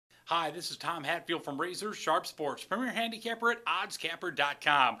Hi, this is Tom Hatfield from Razor Sharp Sports, premier handicapper at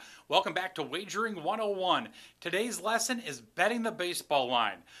oddscapper.com. Welcome back to Wagering 101. Today's lesson is betting the baseball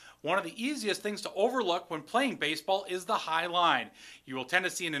line. One of the easiest things to overlook when playing baseball is the high line. You will tend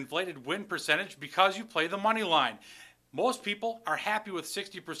to see an inflated win percentage because you play the money line. Most people are happy with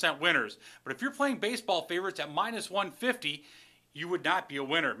 60% winners, but if you're playing baseball favorites at minus 150, you would not be a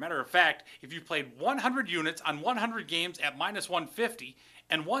winner. Matter of fact, if you played 100 units on 100 games at minus 150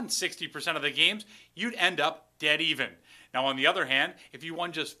 and won 60% of the games, you'd end up dead even. Now, on the other hand, if you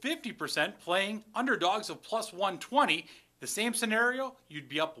won just 50% playing underdogs of plus 120, the same scenario, you'd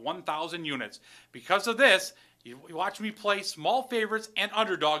be up 1,000 units. Because of this, you watch me play small favorites and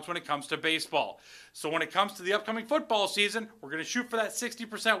underdogs when it comes to baseball. So when it comes to the upcoming football season, we're going to shoot for that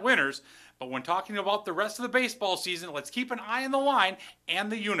 60% winners. But when talking about the rest of the baseball season, let's keep an eye on the line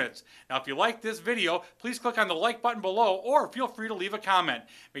and the units. Now, if you like this video, please click on the like button below or feel free to leave a comment.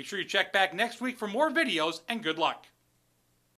 Make sure you check back next week for more videos, and good luck.